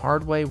learned the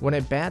hard way when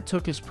a bat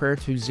took his prayer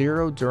to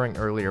 0 during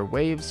earlier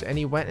waves, and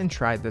he went and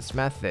tried this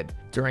method.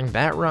 During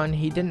that run,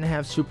 he didn't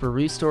have super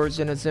restores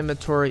in his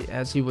inventory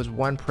as he was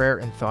one prayer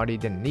and thought he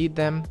didn't need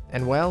them,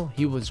 and well,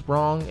 he was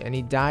wrong and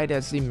he died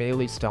as the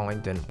melee stalling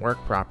didn't work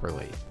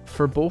properly.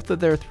 For both of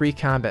their 3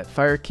 combat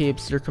fire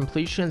capes, their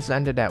completions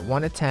ended at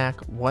 1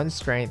 attack, 1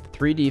 strength,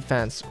 3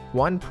 defense,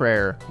 1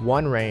 prayer,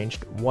 1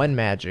 ranged, 1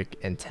 magic,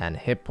 and 10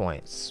 hit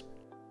points.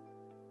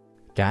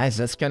 Guys,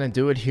 that's gonna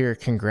do it here.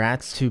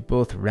 Congrats to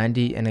both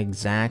Rendi and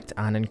Xzact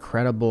on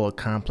incredible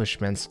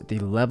accomplishments. The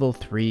level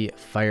 3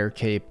 fire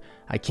cape.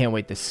 I can't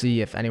wait to see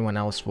if anyone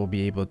else will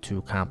be able to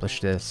accomplish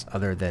this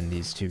other than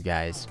these 2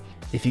 guys.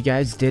 If you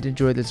guys did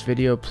enjoy this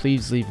video,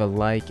 please leave a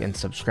like and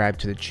subscribe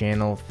to the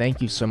channel.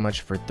 Thank you so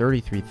much for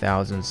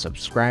 33,000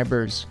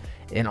 subscribers.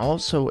 And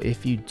also,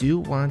 if you do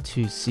want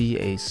to see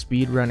a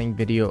speedrunning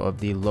video of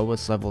the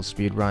lowest level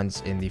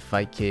speedruns in the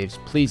fight caves,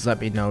 please let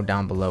me know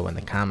down below in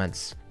the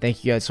comments.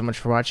 Thank you guys so much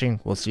for watching.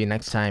 We'll see you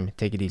next time.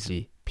 Take it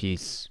easy.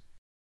 Peace.